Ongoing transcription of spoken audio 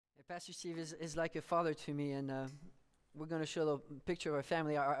Pastor Steve is like a father to me, and we're going to show a little picture of our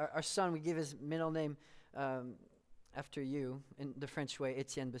family. Our son, we give his middle name after you in the French way,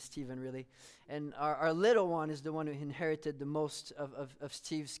 Etienne, but Stephen really. And our little one is the one who inherited the most of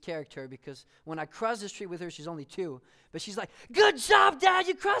Steve's character, because when I cross the street with her, she's only 2, but she's like, "Good job, Dad,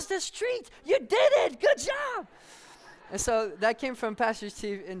 you crossed the street. You did it. Good job." And so that came from Pastor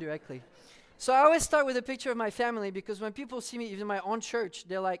Steve indirectly. So I always start with a picture of my family, because when people see me, even in my own church,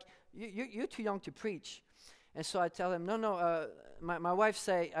 they're like, you're too young to preach. And so I tell them, no, my wife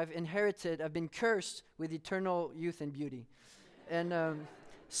say, I've been cursed with eternal youth and beauty. And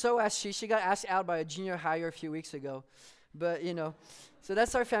so as she got asked out by a junior higher a few weeks ago. But, so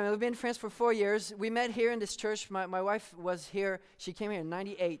that's our family. We've been friends for 4 years. We met here in this church. My wife was here. She came here in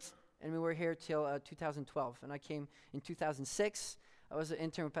 98, and we were here till 2012. And I came in 2006. I was an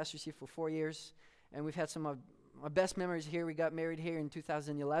intern with Pastor Steve for 4 years, and we've had some of my best memories here. We got married here in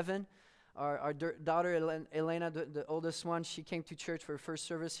 2011. Our daughter, Elena, the oldest one, she came to church for her first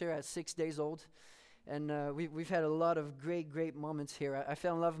service here at 6 days old. And we've had a lot of great moments here. I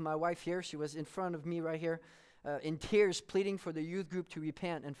fell in love with my wife here. She was in front of me right here in tears, pleading for the youth group to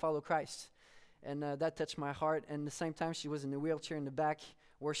repent and follow Christ. And that touched my heart. And at the same time, she was in a wheelchair in the back,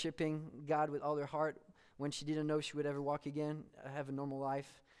 worshiping God with all her heart, when she didn't know she would ever walk again, have a normal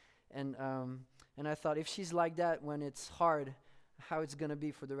life. And I thought, if she's like that when it's hard, how it's going to be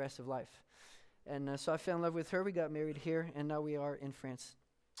for the rest of life. And so I fell in love with her. We got married here, and now we are in France.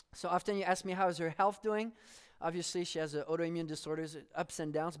 So often you ask me, how is her health doing? Obviously, she has autoimmune disorders, ups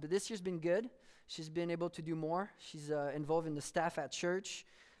and downs, but this year's been good. She's been able to do more. She's involved in the staff at church.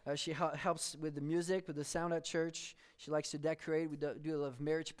 She helps with the music, with the sound at church. She likes to decorate. We do a lot of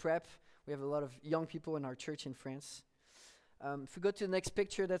marriage prep. We have a lot of young people in our church in France. If we go to the next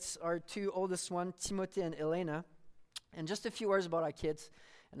picture, that's our 2 oldest ones, Timothée and Elena. And just a few words about our kids.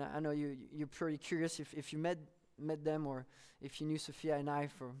 And I know you're pretty curious if you met them, or if you knew Sophia and I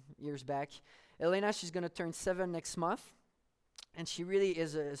for years back. Elena, she's going to turn 7 next month. And she really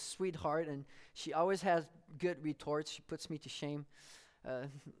is a sweetheart, and she always has good retorts. She puts me to shame.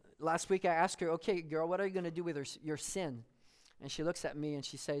 Last week I asked her, "Okay, girl, what are you going to do with your sin?" And she looks at me and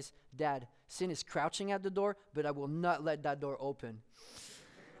she says, "Dad, sin is crouching at the door, but I will not let that door open."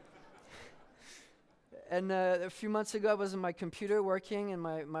 And a few months ago, I was on my computer working, and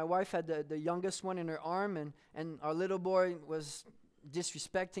my wife had the youngest one in her arm, and our little boy was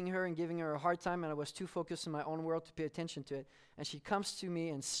disrespecting her and giving her a hard time, and I was too focused on my own world to pay attention to it. And she comes to me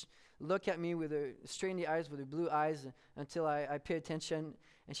and look at me with her straight in the eyes, with her blue eyes, until I pay attention,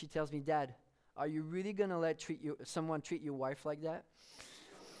 and she tells me, "Dad, are you really going to let someone treat your wife like that?"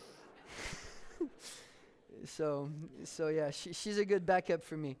 So yeah, she's a good backup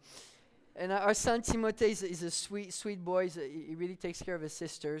for me. And our son Timothée is a sweet boy. He really takes care of his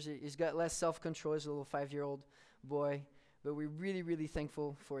sisters. He's got less self-control. He's a little 5-year-old boy. But we're really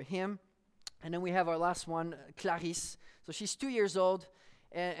thankful for him. And then we have our last one, Clarisse. So she's 2 years old,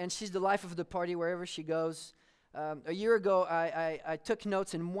 and she's the life of the party wherever she goes. A year ago, I took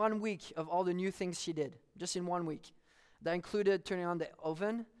notes in 1 week of all the new things she did, just in 1 week. That included turning on the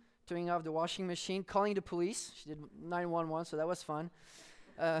oven, turning off the washing machine, calling the police. She did 911, so that was fun.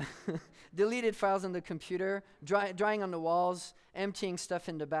 Deleted files on the computer, drying on the walls, emptying stuff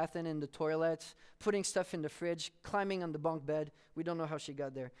in the bath and in the toilet, putting stuff in the fridge, climbing on the bunk bed. We don't know how she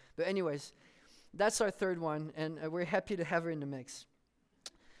got there. But anyways, that's our third one, and we're happy to have her in the mix.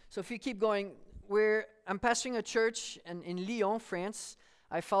 So if we keep going, I'm pastoring a church in Lyon, France.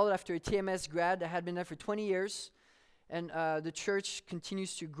 I followed after a TMS grad. I had been there for 20 years. And the church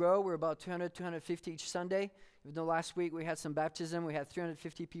continues to grow. We're about 200, 250 each Sunday. Even though last week we had some baptism, we had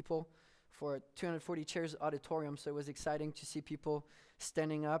 350 people for a 240 chairs auditorium. So it was exciting to see people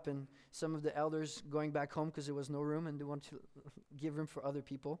standing up, and some of the elders going back home because there was no room and they want to give room for other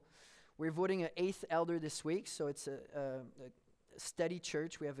people. We're voting an 8th elder this week, so it's a steady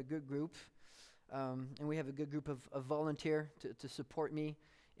church. We have a good group. And we have a good group of volunteer to support me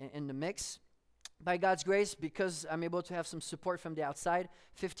in the mix. By God's grace, because I'm able to have some support from the outside,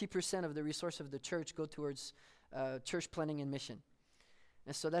 50% of the resource of the church go towards church planning and mission.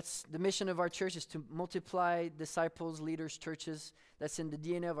 And so that's the mission of our church, is to multiply disciples, leaders, churches. That's in the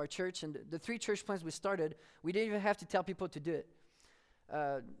DNA of our church. And the 3 church plants we started, we didn't even have to tell people to do it.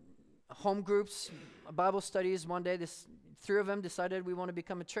 Home groups, Bible studies. One day, 3 of them decided we want to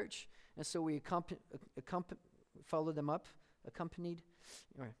become a church. And so we followed them up, accompanied.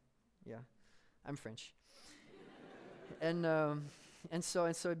 Yeah, I'm French. and so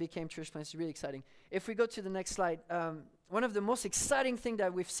it became church plants. It's really exciting. If we go to the next slide, one of the most exciting things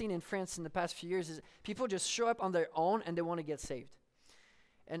that we've seen in France in the past few years is people just show up on their own and they want to get saved.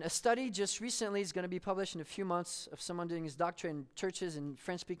 And a study just recently is going to be published in a few months of someone doing his doctorate in churches in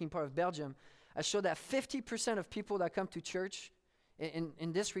French-speaking part of Belgium. I showed that 50% of people that come to church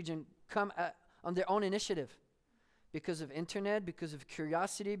in this region come on their own initiative because of internet, because of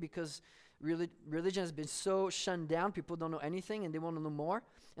curiosity, because religion has been so shunned down. People don't know anything and they want to know more.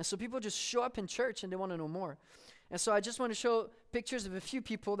 And so people just show up in church and they want to know more. And so I just want to show pictures of a few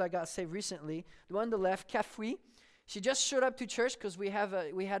people that got saved recently. The one on the left, Kafui. She just showed up to church because we had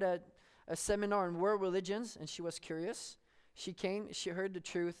a seminar on world religions, and she was curious. She came, she heard the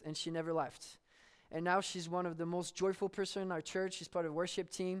truth, and she never left. And now she's one of the most joyful person in our church. She's part of the worship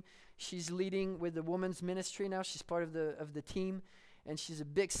team. She's leading with the women's ministry now. She's part of the team, and she's a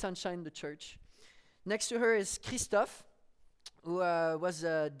big sunshine in the church. Next to her is Christophe, who was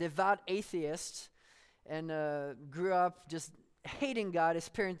a devout atheist and grew up just hating God. His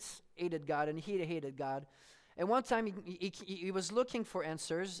parents hated God, and he hated God. And one time he was looking for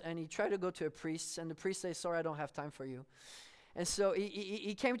answers, and he tried to go to a priest, and the priest said, "Sorry, I don't have time for you." And so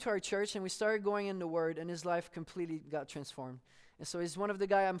he came to our church, and we started going in the Word, and his life completely got transformed. And so he's one of the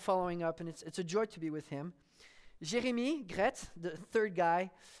guys I'm following up, and it's a joy to be with him. Jérémy Gret, the third guy,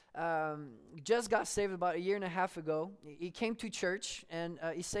 just got saved about a year and a half ago. He came to church, and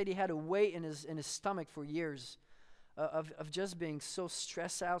he said he had a weight in his stomach for years of just being so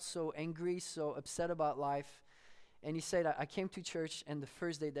stressed out, so angry, so upset about life. And he said, I came to church, and the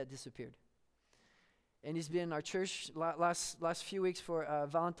first day that disappeared. And he's been in our church last few weeks for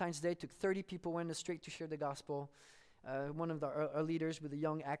Valentine's Day. Took 30 people, went straight to share the gospel. One of our leaders with the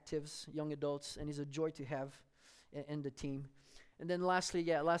young actives, young adults, and he's a joy to have in the team. And then lastly,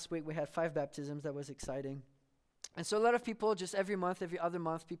 last week we had 5 baptisms. That was exciting. And so a lot of people, just every month, every other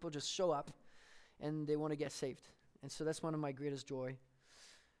month, people just show up, and they want to get saved. And so that's one of my greatest joy.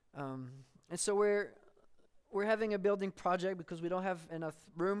 And so we're having a building project because we don't have enough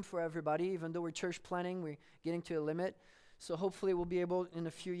room for everybody. Even though we're church planning, we're getting to a limit. So hopefully we'll be able in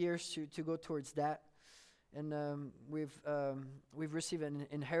a few years to go towards that. And we've received an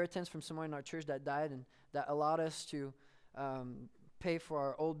inheritance from someone in our church that died, and that allowed us to pay for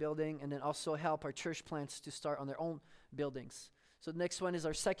our old building and then also help our church plants to start on their own buildings. So the next one is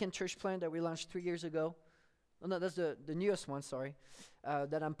our second church plant that we launched 3 years ago. Oh, no, that's the newest one, sorry,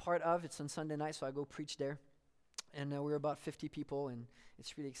 that I'm part of. It's on Sunday night, so I go preach there. And we're about 50 people, and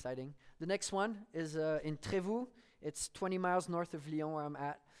it's really exciting. The next one is in Trévoux. It's 20 miles north of Lyon, where I'm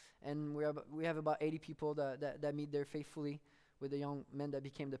at. And we have about 80 people that meet there faithfully with the young men that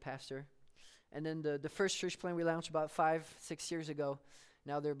became the pastor. And then the first church plant we launched about 5-6 years ago.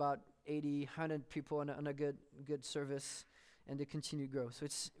 Now they're about 80, 100 people on a good service, and they continue to grow. So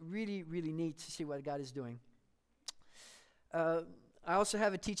it's really, really neat to see what God is doing. I also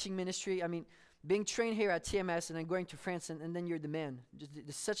have a teaching ministry. I mean, being trained here at TMS and then going to France and then you're the man.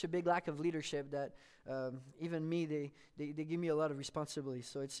 There's such a big lack of leadership that even me, they give me a lot of responsibility.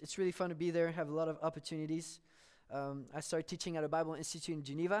 So it's really fun to be there, have a lot of opportunities. I started teaching at a Bible Institute in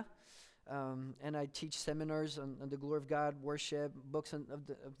Geneva, and I teach seminars on the glory of God, worship, books of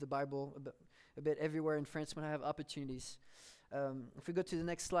the Bible, a bit everywhere in France when I have opportunities. If we go to the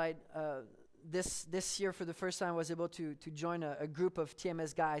next slide, this year for the first time I was able to join a group of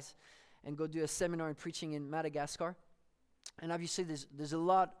TMS guys and go do a seminar in preaching in Madagascar. And obviously there's a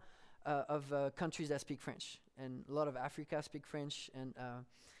lot of countries that speak French, and a lot of Africa speak French, and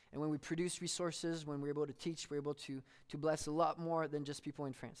when we produce resources, when we're able to teach, we're able to bless a lot more than just people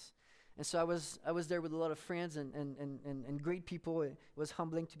in France. And so I was there with a lot of friends and great people. It was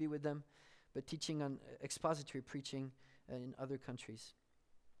humbling to be with them, but teaching on expository preaching in other countries.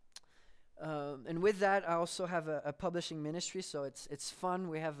 And with that, I also have a publishing ministry, so it's fun.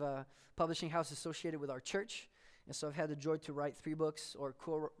 We have a publishing house associated with our church, and so I've had the joy to write 3 books, or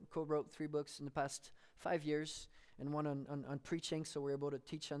co-wrote 3 books in the past 5 years, and one on preaching, so we're able to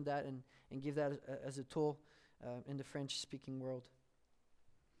teach on that and give that as a tool in the French-speaking world.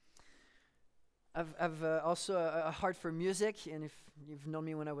 I've also a heart for music, and if you've known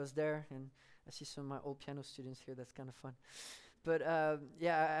me when I was there, and I see some of my old piano students here, that's kind of fun. But I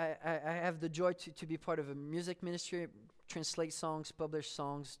have the joy to be part of a music ministry, translate songs, publish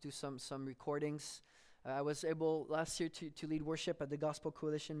songs, do some recordings. I was able last year to lead worship at the Gospel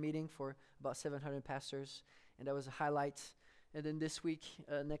Coalition meeting for about 700 pastors, and that was a highlight. And then this week,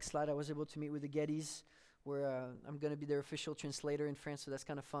 next slide, I was able to meet with the Gettys, where I'm going to be their official translator in France, so that's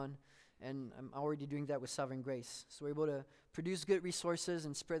kind of fun. And I'm already doing that with Sovereign Grace. So we're able to produce good resources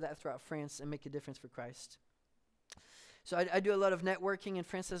and spread that throughout France and make a difference for Christ. So I do a lot of networking in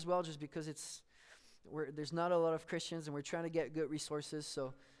France as well, just because there's not a lot of Christians, and we're trying to get good resources.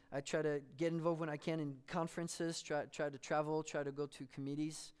 So I try to get involved when I can in conferences, try to travel, try to go to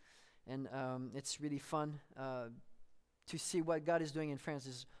committees. And it's really fun to see what God is doing in France.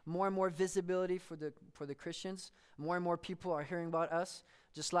 There's more and more visibility for the Christians. More and more people are hearing about us.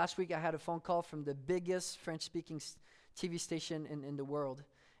 Just last week, I had a phone call from the biggest French-speaking TV station in the world,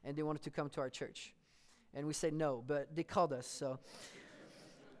 and they wanted to come to our church. And we said no, but they called us. So,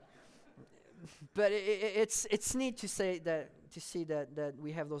 but it's neat to see that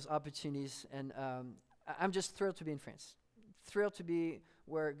we have those opportunities, and I'm just thrilled to be in France. Thrilled to be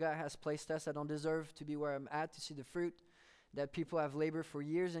where God has placed us. I don't deserve to be where I'm at, to see the fruit that people have labored for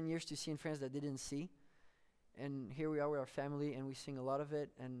years and years to see in France that they didn't see. And here we are with our family, and we sing a lot of it,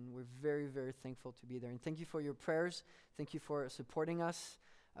 and we're very, very thankful to be there. And thank you for your prayers. Thank you for supporting us.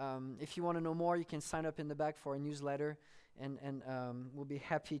 If you want to know more, you can sign up in the back for a newsletter, and we'll be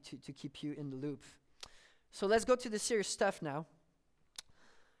happy to keep you in the loop. So let's go to the serious stuff now.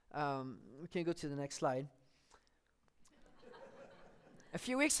 We can go to the next slide. A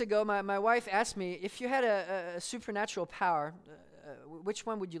few weeks ago, my wife asked me, if you had a supernatural power, which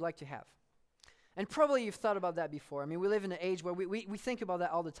one would you like to have? And probably you've thought about that before. I mean, we live in an age where we think about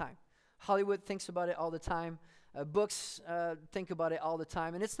that all the time. Hollywood thinks about it all the time. Books think about it all the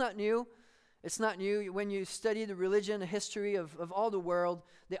time. And it's not new. It's not new. When you study the religion, the history of all the world,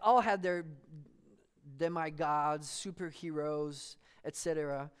 they all had their demigods, superheroes,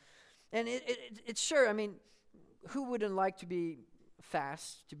 etc. And it's sure, I mean, who wouldn't like to be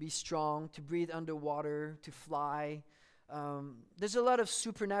fast, to be strong, to breathe underwater, to fly? There's a lot of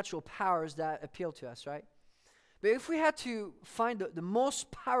supernatural powers that appeal to us, right? But if we had to find the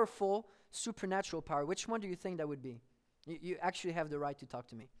most powerful supernatural power, which one do you think that would be? You actually have the right to talk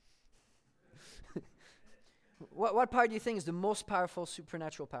to me. What power do you think is the most powerful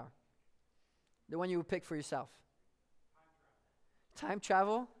supernatural power? The one you would pick for yourself? Time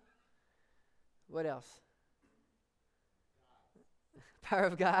travel? What else? Power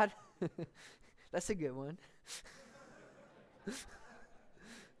of God? That's a good one.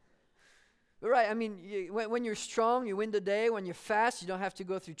 Right, I mean, when you're strong, you win the day. When you're fast, you don't have to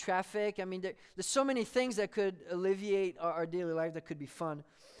go through traffic. I mean, there's so many things that could alleviate our daily life that could be fun.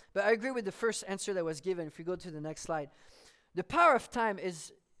 But I agree with the first answer that was given. If we go to the next slide. The power of time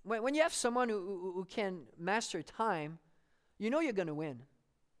is, when you have someone who can master time, you know you're going to win.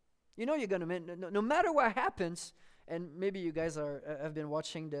 You know you're going to win. No matter what happens, and maybe you guys have been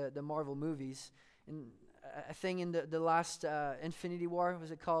watching the Marvel movies, and I think in the last Infinity War,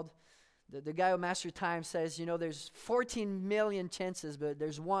 was it called? The guy who mastered time says, there's 14 million chances, but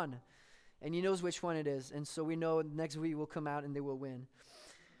there's one. And he knows which one it is. And so we know next week will come out and they will win.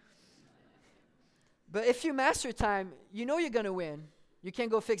 But if you master time, you know you're going to win. You can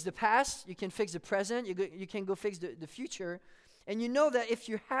go fix the past. You can fix the present. You can go fix the future. And you know that if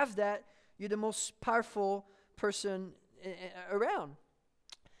you have that, you're the most powerful person around.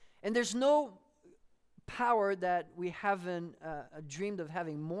 And there's no power that we haven't dreamed of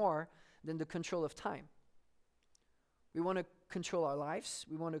having more than the control of time. We want to control our lives.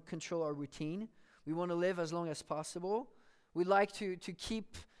 We want to control our routine. We want to live as long as possible. We like to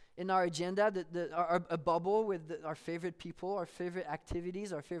keep in our agenda a bubble with our favorite people, our favorite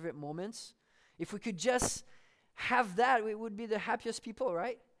activities, our favorite moments. If we could just have that, we would be the happiest people,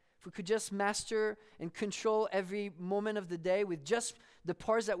 right? If we could just master and control every moment of the day with just the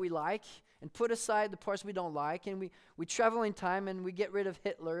parts that we like, and put aside the parts we don't like, and we travel in time, and we get rid of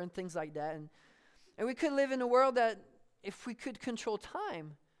Hitler and things like that. And we could live in a world that, if we could control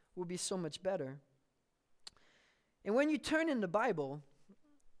time, would be so much better. And when you turn in the Bible,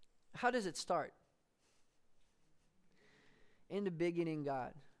 how does it start? In the beginning,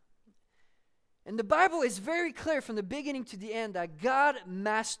 God. And the Bible is very clear from the beginning to the end that God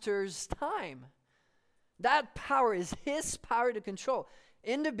masters time. That power is His power to control.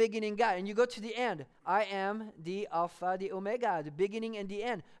 In the beginning, God. And you go to the end. I am the Alpha, the Omega, the beginning and the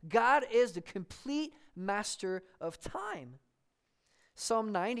end. God is the complete master of time.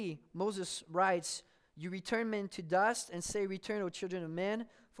 Psalm 90, Moses writes, "You return men to dust and say, Return, O children of men,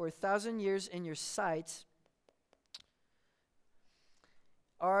 for 1,000 years in your sight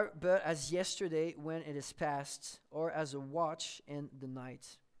are but as yesterday when it is past, or as a watch in the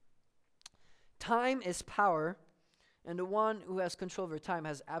night." Time is power. And the one who has control over time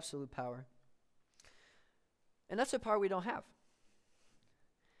has absolute power. And that's a power we don't have.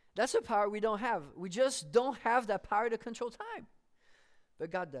 That's a power we don't have. We just don't have that power to control time. But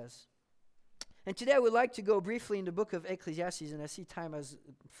God does. And today I would like to go briefly in the book of Ecclesiastes, and I see time has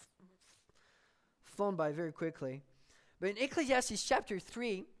flown by very quickly. But in Ecclesiastes chapter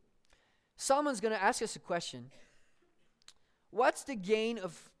 3, Solomon's going to ask us a question. What's the gain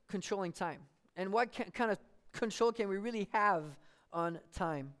of controlling time? And what kind of control can we really have on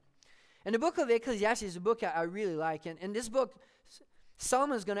time? And the book of Ecclesiastes is a book I really like. And in this book,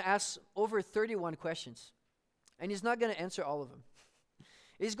 Solomon is going to ask over 31 questions. And he's not going to answer all of them.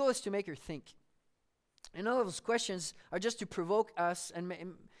 His goal is to make her think. And all of those questions are just to provoke us and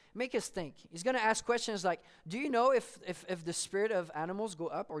make us think. He's going to ask questions like, do you know if the spirit of animals go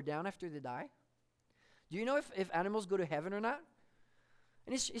up or down after they die? Do you know if animals go to heaven or not?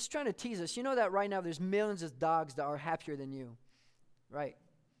 And he's trying to tease us. You know that right now there's millions of dogs that are happier than you, right?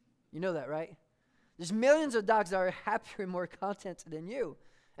 You know that, right? There's millions of dogs that are happier and more content than you.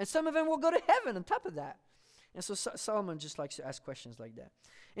 And some of them will go to heaven on top of that. And so Solomon just likes to ask questions like that.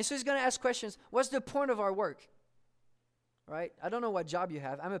 And so he's going to ask questions, what's the point of our work? Right? I don't know what job you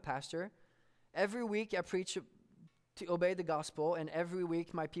have. I'm a pastor. Every week I preach to obey the gospel, and every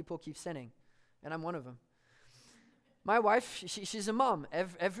week my people keep sinning. And I'm one of them. My wife, she's a mom.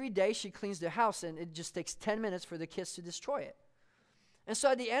 Every day she cleans the house, and it just takes 10 minutes for the kids to destroy it. And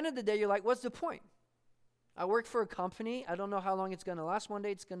so at the end of the day, you're like, what's the point? I work for a company. I don't know how long it's going to last. One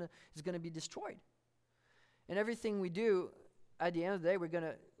day it's going to be destroyed. And everything we do, at the end of the day, we're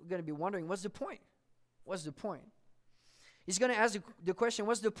going to be wondering, what's the point? What's the point? He's going to ask the question,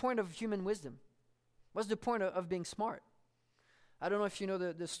 what's the point of human wisdom? What's the point of being smart? I don't know if you know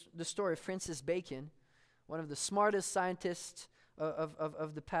the story of Francis Bacon, one of the smartest scientists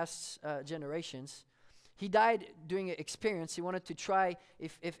of the past generations. He died doing an experience. He wanted to try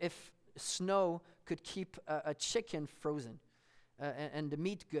if snow could keep a chicken frozen and the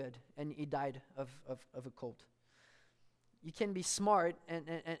meat good, and he died of a cold. You can be smart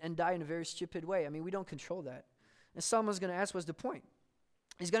and die in a very stupid way. I mean, we don't control that. And someone's going to ask, what's the point?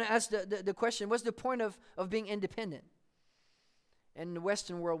 He's going to ask the question, what's the point of being independent? In the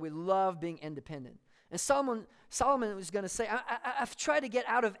Western world, we love being independent. And Solomon was going to say, I've tried to get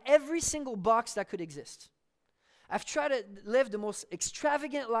out of every single box that could exist. I've tried to live the most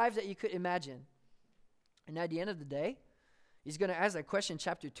extravagant life that you could imagine. And at the end of the day, he's going to ask that question in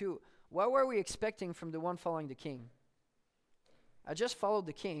chapter 2. What were we expecting from the one following the king? I just followed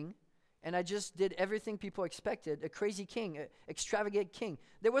the king, and I just did everything people expected. A crazy king, an extravagant king.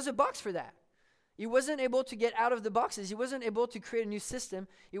 There was a box for that. He wasn't able to get out of the boxes. He wasn't able to create a new system.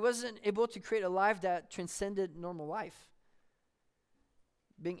 He wasn't able to create a life that transcended normal life.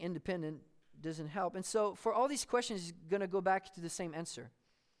 Being independent doesn't help. And so for all these questions, he's going to go back to the same answer.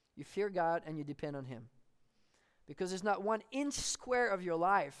 You fear God and you depend on him. Because there's not 1 inch square of your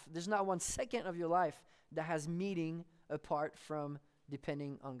life, there's not 1 second of your life that has meaning apart from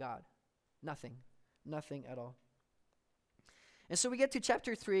depending on God. Nothing. Nothing at all. And so we get to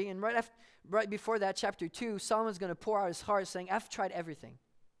chapter 3, and right before that, chapter 2, Solomon's going to pour out his heart saying, I've tried everything.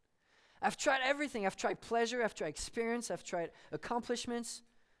 I've tried everything. I've tried pleasure. I've tried experience. I've tried accomplishments.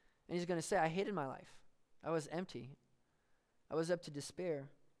 And he's going to say, I hated my life. I was empty. I was up to despair.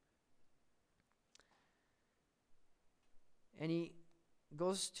 And he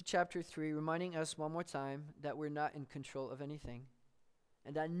goes to chapter 3, reminding us one more time that we're not in control of anything.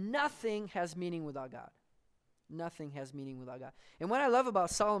 And that nothing has meaning without God. Nothing has meaning without God. And what I love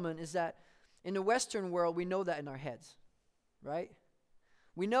about Solomon is that in the Western world, we know that in our heads, right?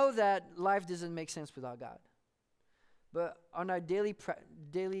 We know that life doesn't make sense without God. But on our daily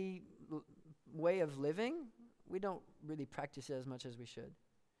way of living, we don't really practice it as much as we should.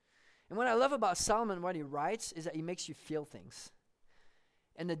 And what I love about Solomon, what he writes, is that he makes you feel things.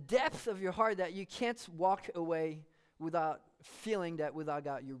 And the depth of your heart that you can't walk away without feeling that without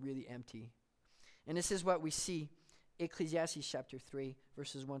God you're really empty. And this is what we see, Ecclesiastes chapter 3,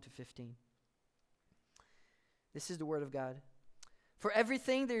 verses 1 to 15. This is the word of God. For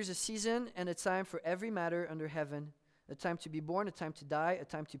everything there is a season and a time for every matter under heaven, a time to be born, a time to die, a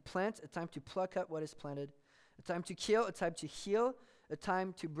time to plant, a time to pluck up what is planted, a time to kill, a time to heal, a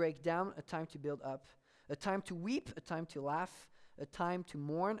time to break down, a time to build up, a time to weep, a time to laugh, a time to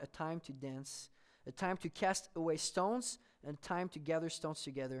mourn, a time to dance, a time to cast away stones, and a time to gather stones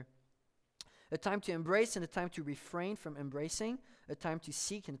together, a time to embrace and a time to refrain from embracing, a time to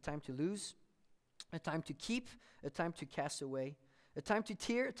seek and a time to lose, a time to keep, a time to cast away, a time to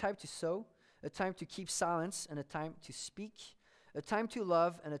tear, a time to sow, a time to keep silence and a time to speak, a time to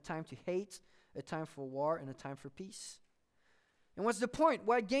love and a time to hate, a time for war and a time for peace. And what's the point?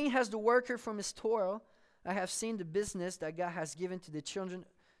 What gain has the worker from his toil? I have seen the business that God has given to the children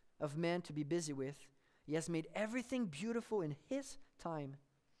of men to be busy with. He has made everything beautiful in his time.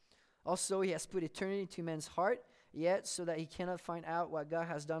 Also, he has put eternity into man's heart, yet so that he cannot find out what God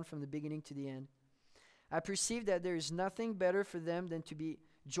has done from the beginning to the end. I perceive that there is nothing better for them than to be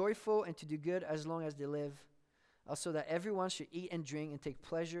joyful and to do good as long as they live. also that everyone should eat and drink and take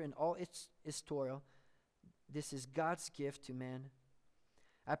pleasure in all its toil. This is God's gift to man.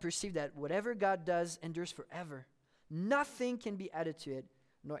 I perceive that whatever God does endures forever. Nothing can be added to it,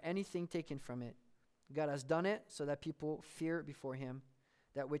 nor anything taken from it. God has done it so that people fear before him.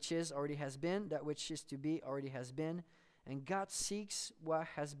 That which is already has been, that which is to be already has been, and God seeks what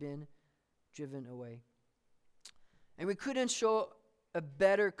has been driven away. And we couldn't show a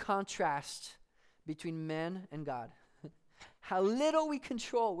better contrast between man and God. How little we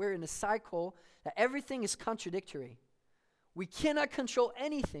control. We're in a cycle that everything is contradictory. We cannot control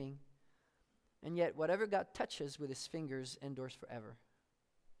anything, and yet whatever God touches with his fingers endures forever.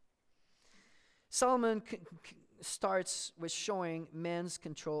 Solomon starts with showing man's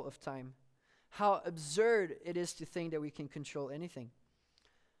control of time. How absurd it is to think that we can control anything.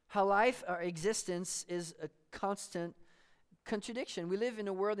 How life, our existence, is a constant contradiction. We live in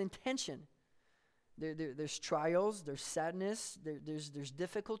a world in tension. There's trials, there's sadness, there's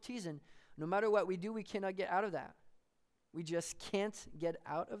difficulties, and no matter what we do, we cannot get out of that. We just can't get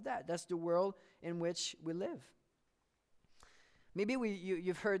out of that. That's the world in which we live. Maybe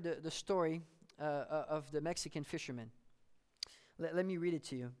you've heard the story of the Mexican fisherman. Let me read it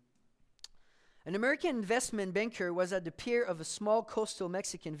to you. An American investment banker was at the pier of a small coastal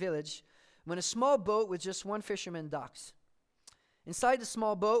Mexican village when a small boat with just one fisherman docks. Inside the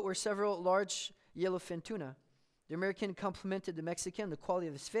small boat were several large yellowfin tuna. The American complimented the Mexican on the quality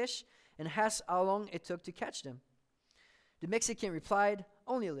of his fish and asked how long it took to catch them. The Mexican replied,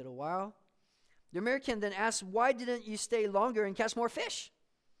 "Only a little while." The American then asked, "Why didn't you stay longer and catch more fish?"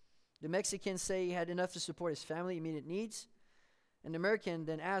 The Mexican said he had enough to support his family immediate needs. And the American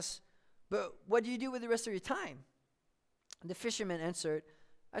then asked, "But what do you do with the rest of your time?" And the fisherman answered,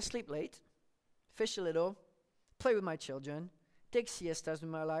 "I sleep late, fish a little, play with my children, take siestas with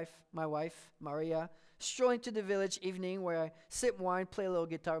my wife, Maria, stroll into the village evening where I sip wine, play a little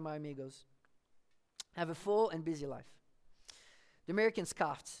guitar with my amigos. Have a full and busy life." The American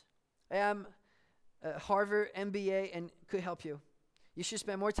scoffed. "I am a Harvard MBA and could help you. You should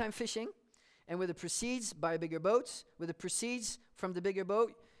spend more time fishing, and with the proceeds, buy a bigger boat. With the proceeds from the bigger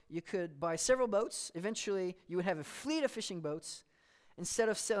boat, you could buy several boats. Eventually, you would have a fleet of fishing boats. Instead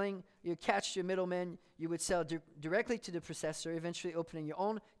of selling your catch to a middleman, you would sell directly to the processor, eventually opening your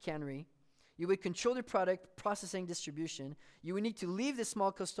own cannery. You would control the product, processing, distribution. You would need to leave the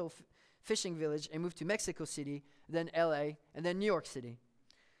small coastal fishing village and move to Mexico City, then LA, and then New York City,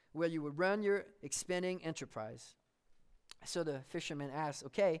 where you would run your expanding enterprise." So the fisherman asked,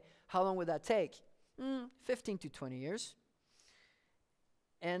 "Okay, how long would that take?" 15 to 20 years.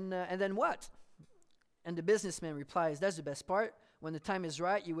 And then what? And the businessman replies, "That's the best part. When the time is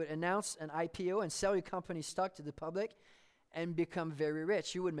right, you would announce an IPO and sell your company's stock to the public and become very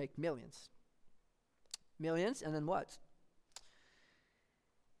rich. You would make millions. Millions, and then what?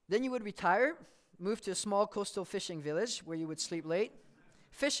 Then you would retire, move to a small coastal fishing village where you would sleep late,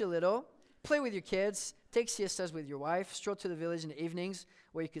 fish a little, play with your kids, take siestas with your wife, stroll to the village in the evenings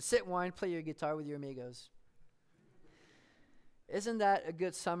where you could sit wine, play your guitar with your amigos." Isn't that a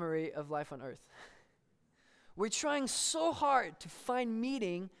good summary of life on earth? We're trying so hard to find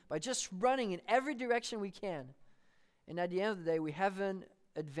meaning by just running in every direction we can. And at the end of the day, we haven't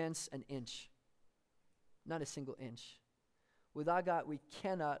advanced an inch. Not a single inch. Without God, we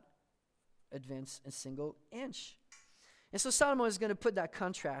cannot advance a single inch. And so Solomon is going to put that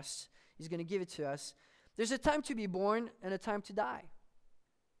contrast. He's going to give it to us. There's a time to be born and a time to die.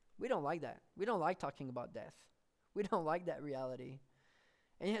 We don't like that. We don't like talking about death. We don't like that reality.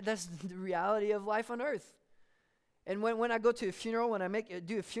 And yet that's the reality of life on earth. And when I go to a funeral, when I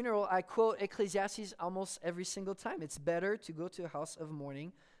do a funeral, I quote Ecclesiastes almost every single time. It's better to go to a house of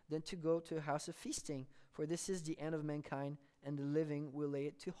mourning than to go to a house of feasting. For this is the end of mankind, and the living will lay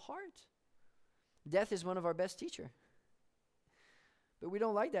it to heart. Death is one of our best teachers. But we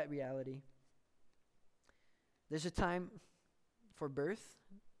don't like that reality. There's a time for birth,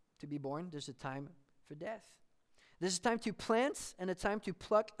 to be born. There's a time for death. There's a time to plant and a time to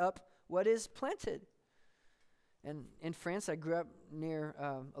pluck up what is planted. And in France, I grew up near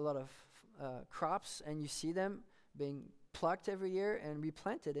a lot of crops, and you see them being plucked every year and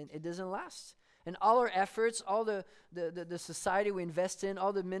replanted, and it doesn't last. And all our efforts, all the society we invest in,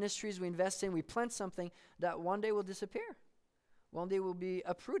 all the ministries we invest in, we plant something that one day will disappear. One day will be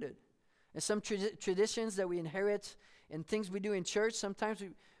uprooted. And some traditions that we inherit and things we do in church, sometimes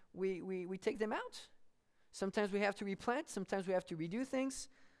we take them out. Sometimes we have to replant, sometimes we have to redo things,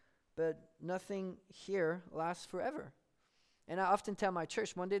 but nothing here lasts forever. And I often tell my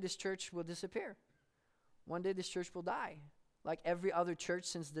church, one day this church will disappear. One day this church will die. like every other church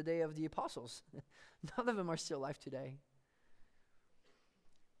since the day of the apostles. None of them are still alive today.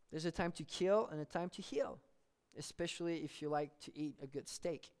 There's a time to kill and a time to heal, especially if you like to eat a good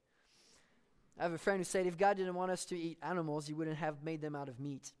steak. I have a friend who said if God didn't want us to eat animals, he wouldn't have made them out of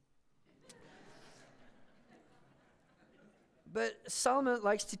meat. But Solomon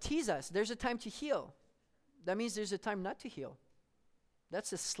likes to tease us. There's a time to heal. That means there's a time not to heal.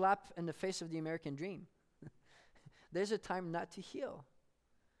 That's a slap in the face of the American dream. There's a time not to heal.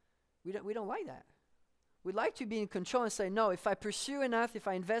 We don't like that. We'd like to be in control and say, no, if I pursue enough, if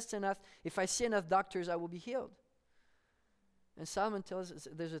I invest enough, if I see enough doctors, I will be healed. And Solomon tells us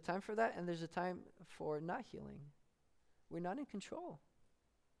there's a time for that and there's a time for not healing. We're not in control.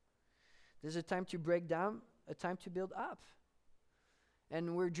 There's a time to break down, a time to build up.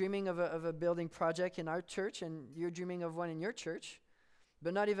 And we're dreaming of a building project in our church, and you're dreaming of one in your church.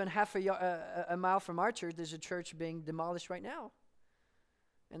 But not even half a mile from our church, there's a church being demolished right now.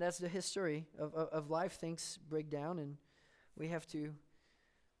 And that's the history of life. Things break down, and we have to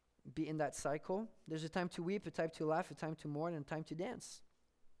be in that cycle. There's a time to weep, a time to laugh, a time to mourn, and a time to dance.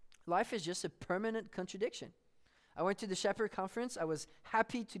 Life is just a permanent contradiction. I went to the Shepherd Conference. I was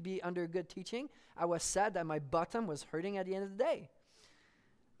happy to be under good teaching. I was sad that my bottom was hurting at the end of the day.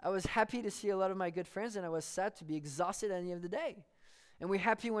 I was happy to see a lot of my good friends, and I was sad to be exhausted at the end of the day. And we're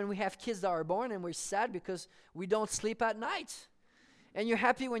happy when we have kids that are born, and we're sad because we don't sleep at night. And you're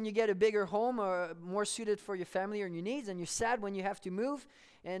happy when you get a bigger home or more suited for your family or your needs, and you're sad when you have to move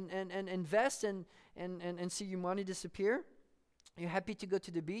and invest and see your money disappear. You're happy to go to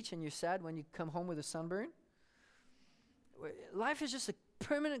the beach, and you're sad when you come home with a sunburn. Life is just a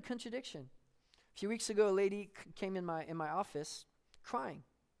permanent contradiction. A few weeks ago, a lady came in my office crying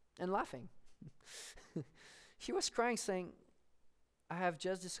and laughing. She was crying, saying, I have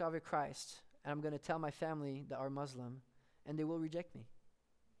just discovered Christ, and I'm going to tell my family that are Muslim, and they will reject me.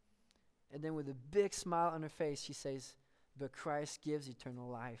 And then with a big smile on her face, she says, but Christ gives eternal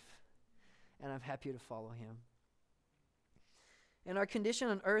life, and I'm happy to follow him. In our condition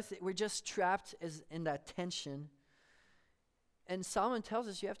on earth, we're just trapped in that tension. And Solomon tells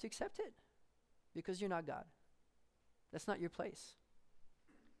us you have to accept it because you're not God. That's not your place.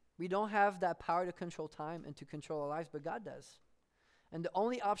 We don't have that power to control time and to control our lives, but God does. And the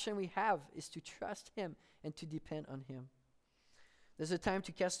only option we have is to trust him and to depend on him. There's a time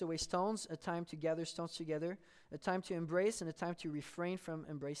to cast away stones, a time to gather stones together, a time to embrace and a time to refrain from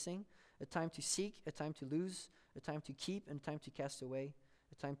embracing, a time to seek, a time to lose, a time to keep and a time to cast away,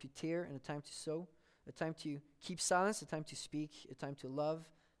 a time to tear and a time to sow, a time to keep silence, a time to speak, a time to love,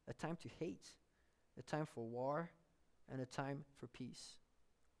 a time to hate, a time for war, and a time for peace.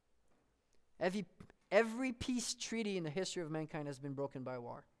 Every peace treaty in the history of mankind has been broken by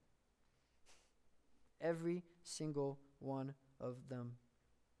war. Every single one of them.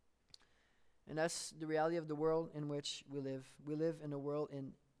 And that's the reality of the world in which we live. We live in a world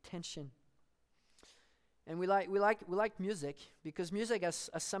in tension. And we like music because music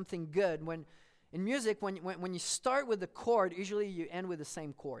has something good. In music, when you start with the chord, usually you end with the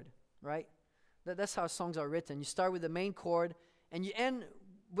same chord, right? That's how songs are written. You start with the main chord and you end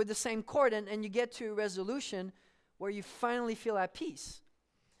with the same chord, and you get to a resolution where you finally feel at peace.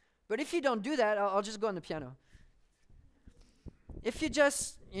 But if you don't do that, I'll just go on the piano. If you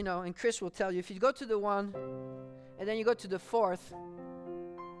just, and Chris will tell you, if you go to the 1, and then you go to the 4th,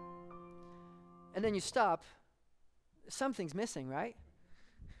 and then you stop, something's missing, right?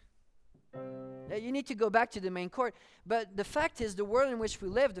 You need to go back to the main chord. But the fact is, the world in which we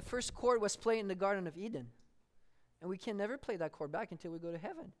live, the first chord was played in the Garden of Eden. And we can never play that chord back until we go to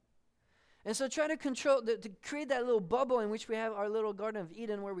heaven. And so try to to create that little bubble in which we have our little Garden of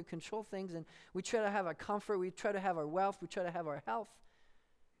Eden where we control things and we try to have our comfort, we try to have our wealth, we try to have our health.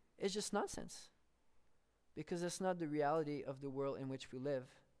 It's just nonsense. Because that's not the reality of the world in which we live.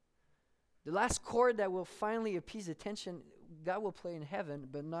 The last chord that will finally appease the tension, God will play in heaven,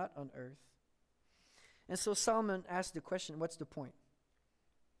 but not on earth. And so Solomon asked the question, what's the point?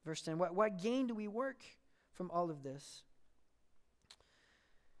 Verse 10, what gain do we work from all of this?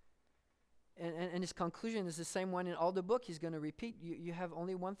 And his conclusion is the same one in all the book. He's going to repeat, you have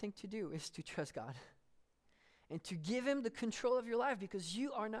only one thing to do, is to trust God. And to give him the control of your life because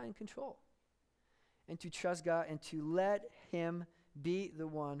you are not in control. And to trust God and to let him be the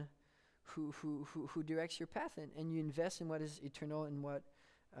one who directs your path and you invest in what is eternal and what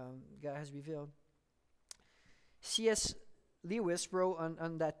God has revealed. C.S. Lewis wrote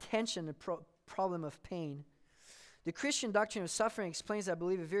on that tension, the problem of pain. The Christian doctrine of suffering explains, I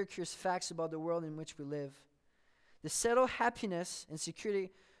believe, a very curious facts about the world in which we live. The settled happiness and security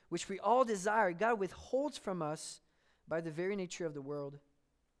which we all desire, God withholds from us by the very nature of the world.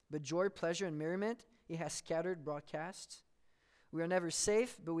 But joy, pleasure, and merriment he has scattered broadcast. We are never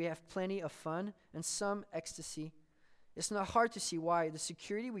safe, but we have plenty of fun and some ecstasy. It's not hard to see why. The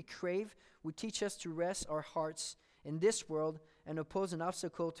security we crave would teach us to rest our hearts in this world and oppose an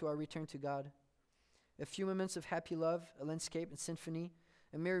obstacle to our return to God. A few moments of happy love, a landscape and symphony,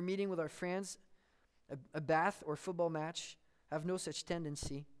 a mere meeting with our friends, a bath or football match have no such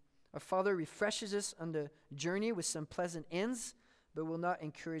tendency. Our Father refreshes us on the journey with some pleasant ends, but will not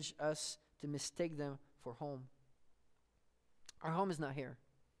encourage us to mistake them for home. Our home is not here.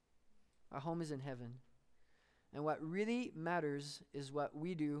 Our home is in heaven. And what really matters is what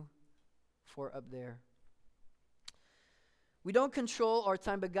we do for up there. We don't control our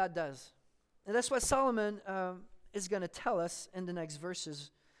time, but God does. And that's what Solomon is going to tell us in the next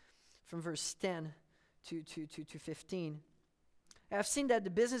verses, from verse 10 to 15. I have seen that the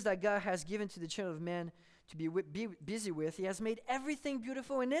business that God has given to the children of man to be busy with, he has made everything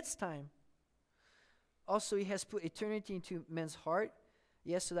beautiful in its time. Also, he has put eternity into man's heart,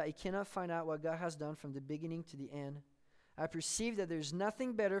 yes, so that he cannot find out what God has done from the beginning to the end. I perceive that there is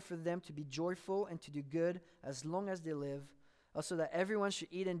nothing better for them to be joyful and to do good as long as they live. Also, that everyone should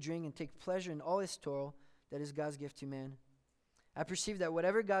eat and drink and take pleasure in all his toil, that is God's gift to man. I perceive that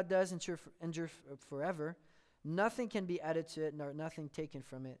whatever God does endure forever. Nothing can be added to it, nor nothing taken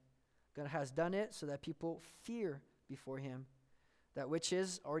from it. God has done it so that people fear before him. That which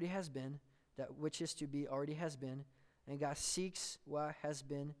is already has been, that which is to be already has been, and God seeks what has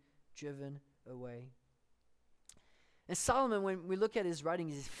been driven away. And Solomon, when we look at his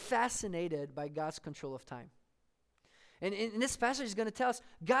writings, is fascinated by God's control of time. And in this passage, he's going to tell us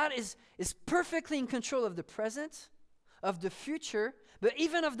God is perfectly in control of the present, of the future, but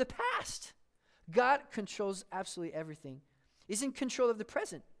even of the past. God controls absolutely everything. He's in control of the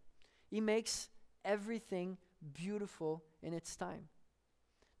present. He makes everything beautiful in its time.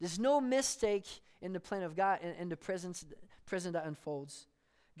 There's no mistake in the plan of God and the present that unfolds.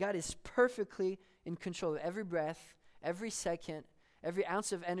 God is perfectly in control of every breath, every second, every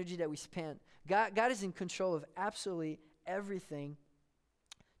ounce of energy that we spend. God is in control of absolutely everything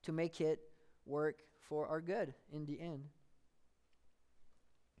to make it work for our good in the end.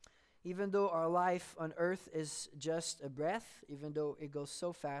 Even though our life on earth is just a breath, even though it goes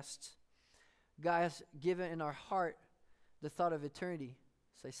so fast, God has given in our heart the thought of eternity,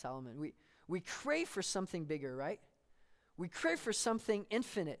 says Solomon. We crave for something bigger, right? We crave for something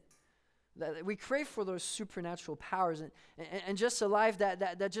infinite. We crave for those supernatural powers and just a life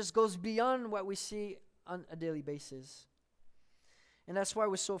that just goes beyond what we see on a daily basis. And that's why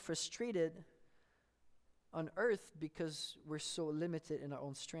we're so frustrated on earth, because we're so limited in our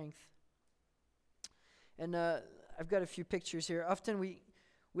own strength. And I've got a few pictures here. Often we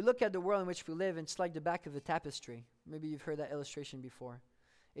look at the world in which we live, and it's like the back of a tapestry. Maybe you've heard that illustration before.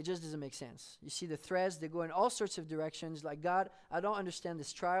 It just doesn't make sense. You see the threads, they go in all sorts of directions. Like, God, I don't understand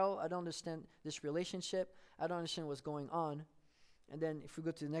this trial. I don't understand this relationship. I don't understand what's going on. And then if we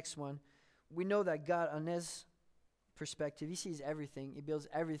go to the next one, we know that God, on his perspective, he sees everything. He builds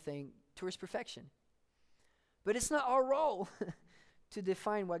everything towards perfection. But it's not our role to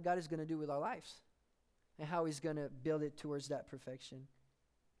define what God is going to do with our lives and how he's going to build it towards that perfection.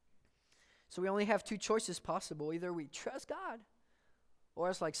 So we only have two choices possible. Either we trust God, or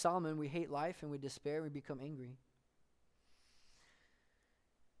else, like Solomon, we hate life and we despair and we become angry.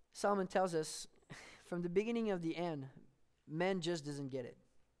 Solomon tells us, from the beginning of the end, man just doesn't get it.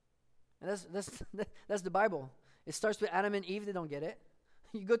 And that's the Bible. It starts with Adam and Eve. They don't get it.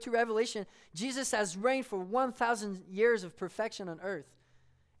 You go to Revelation, Jesus has reigned for 1,000 years of perfection on earth.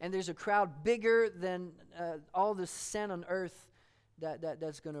 And there's a crowd bigger than all the sand on earth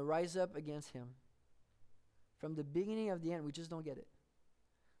that's going to rise up against him. From the beginning of the end, we just don't get it.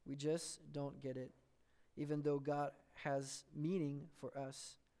 We just don't get it, even though God has meaning for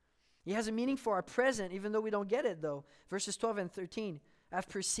us. He has a meaning for our present, even though we don't get it, though. Verses 12 and 13. I've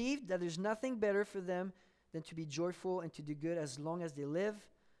perceived that there's nothing better for them than to be joyful and to do good as long as they live,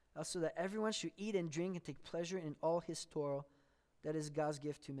 also that everyone should eat and drink and take pleasure in all his toil. That is God's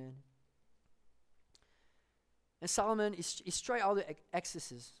gift to man. And Solomon, he's tried all the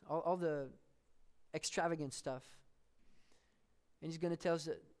excesses, all the extravagant stuff. And he's going to tell us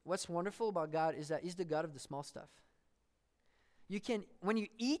that what's wonderful about God is that he's the God of the small stuff. You can, when you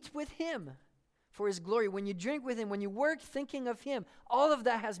eat with him for his glory, when you drink with him, when you work thinking of him, all of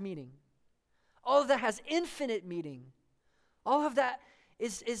that has meaning. All of that has infinite meaning. All of that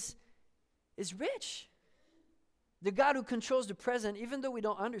is rich. The God who controls the present, even though we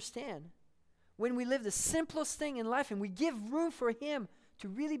don't understand, when we live the simplest thing in life and we give room for him to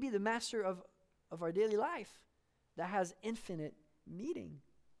really be the master of our daily life, that has infinite meaning.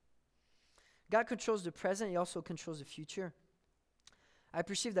 God controls the present. He also controls the future. I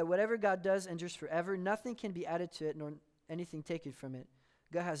perceive that whatever God does endures forever. Nothing can be added to it, nor anything taken from it.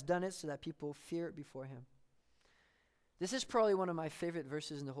 God has done it so that people fear before him. This is probably one of my favorite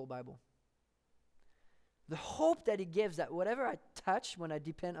verses in the whole Bible. The hope that he gives, that whatever I touch when I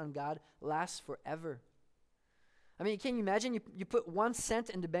depend on God lasts forever. I mean, can you imagine you put 1 cent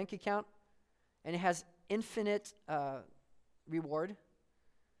in the bank account and it has infinite reward?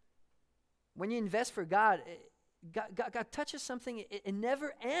 When you invest for God, God touches something, it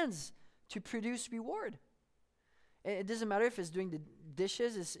never ends to produce reward. It doesn't matter if it's doing the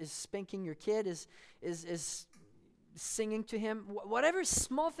dishes, is spanking your kid, is singing to him, whatever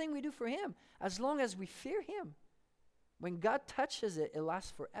small thing we do for him, as long as we fear him. When God touches it, it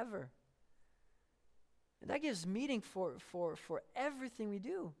lasts forever. And that gives meaning for everything we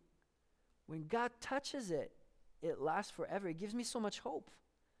do. When God touches it, it lasts forever. It gives me so much hope.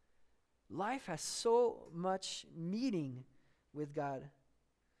 Life has so much meaning with God.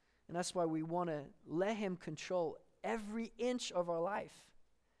 And that's why we want to let him control every inch of our life,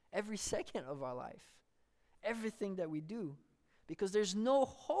 every second of our life, everything that we do. Because there's no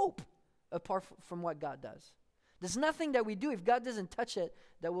hope apart from what God does. There's nothing that we do, if God doesn't touch it,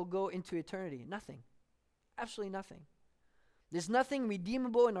 that will go into eternity. Nothing. Absolutely nothing. There's nothing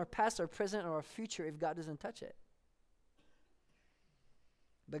redeemable in our past, our present, or our future if God doesn't touch it.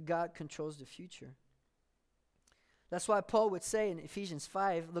 But God controls the future. That's why Paul would say in Ephesians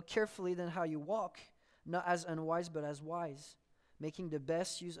 5, look carefully then how you walk, not as unwise but as wise, making the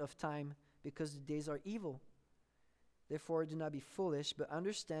best use of time because the days are evil. Therefore do not be foolish, but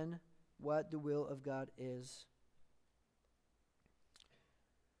understand what the will of God is.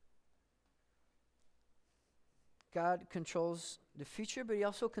 God controls the future, but he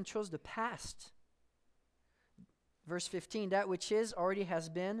also controls the past. Verse 15, that which is already has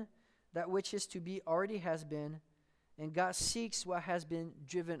been, that which is to be already has been, and God seeks what has been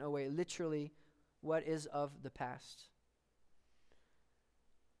driven away, literally what is of the past.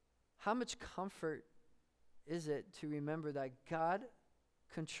 How much comfort is it to remember that God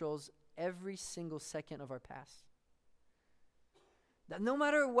controls every single second of our past? That no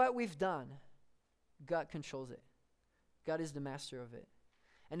matter what we've done, God controls it. God is the master of it.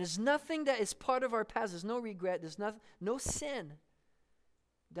 And there's nothing that is part of our past. There's no regret. There's no sin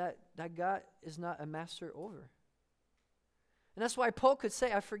that God is not a master over. And that's why Paul could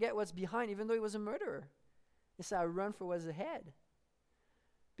say, I forget what's behind, even though he was a murderer. He said, I run for what's ahead.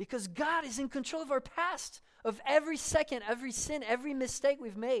 Because God is in control of our past, of every second, every sin, every mistake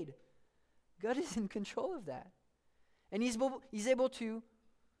we've made. God is in control of that. And he's able to,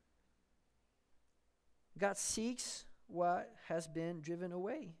 God seeks what has been driven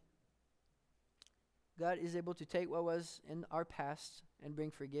away. God is able to take what was in our past and bring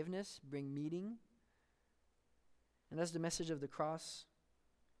forgiveness, bring meaning. And that's the message of the cross.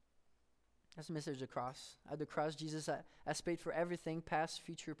 That's the message of the cross. At the cross, Jesus has paid for everything, past,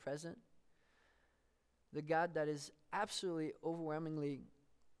 future, present. The God that is absolutely, overwhelmingly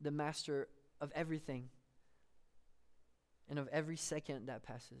the master of everything and of every second that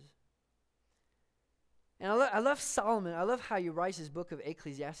passes. And I love Solomon. I love how he writes his book of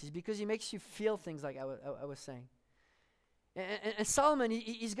Ecclesiastes because he makes you feel things like I was saying. And Solomon,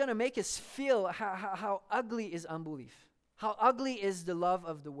 he's going to make us feel how ugly is unbelief. How ugly is the love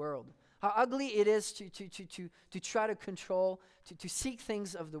of the world. How ugly it is to try to control, to seek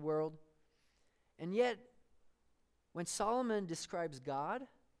things of the world. And yet, when Solomon describes God,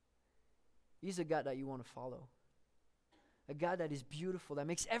 he's a God that you want to follow. A God that is beautiful, that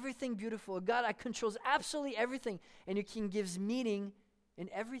makes everything beautiful. A God that controls absolutely everything and who can give meaning in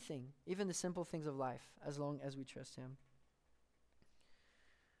everything, even the simple things of life, as long as we trust him.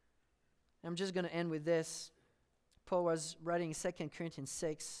 I'm just going to end with this. Paul was writing 2 Corinthians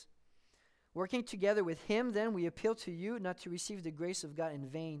 6. Working together with him, then, we appeal to you not to receive the grace of God in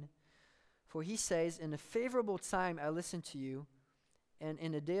vain. For he says, in a favorable time I listened to you, and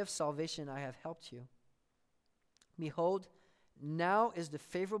in a day of salvation I have helped you. Behold, now is the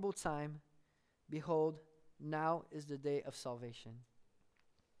favorable time. Behold, now is the day of salvation.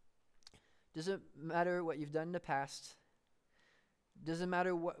 Doesn't matter what you've done in the past. Doesn't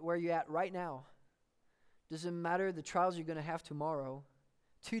matter where you're at right now. Doesn't matter the trials you're going to have tomorrow.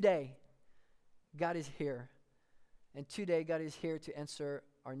 Today, God is here. And today, God is here to answer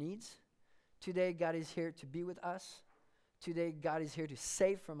our needs. Today, God is here to be with us. Today, God is here to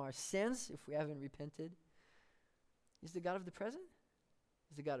save from our sins if we haven't repented. He's the God of the present,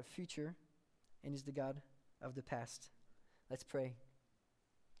 he's the God of future, and he's the God of the past. Let's pray.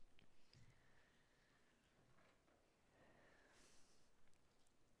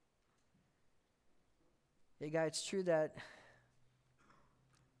 Hey, God, it's true that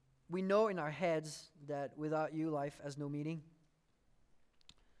we know in our heads that without you, life has no meaning.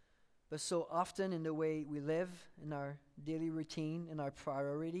 But so often in the way we live, in our daily routine, in our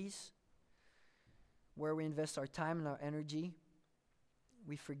priorities, where we invest our time and our energy,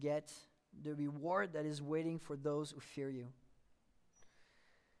 we forget the reward that is waiting for those who fear you.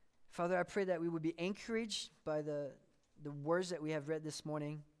 Father, I pray that we would be encouraged by the words that we have read this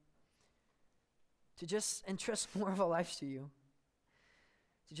morning to just entrust more of our lives to you,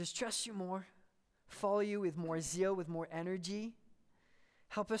 to just trust you more, follow you with more zeal, with more energy.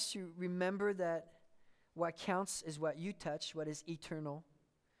 Help us to remember that what counts is what you touch, what is eternal.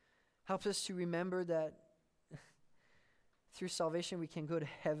 Help us to remember that through salvation we can go to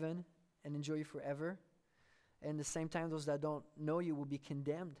heaven and enjoy you forever. And at the same time, those that don't know you will be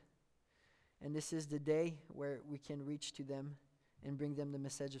condemned. And this is the day where we can reach to them and bring them the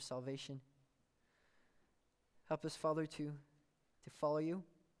message of salvation. Help us, Father, to follow you,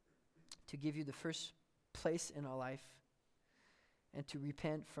 to give you the first place in our life, and to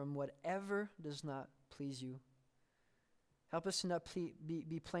repent from whatever does not please you. Help us to not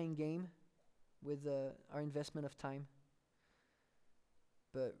be playing game with our investment of time,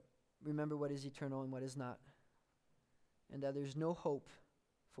 but remember what is eternal and what is not, and that there's no hope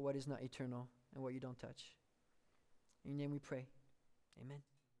for what is not eternal and what you don't touch. In your name we pray. Amen.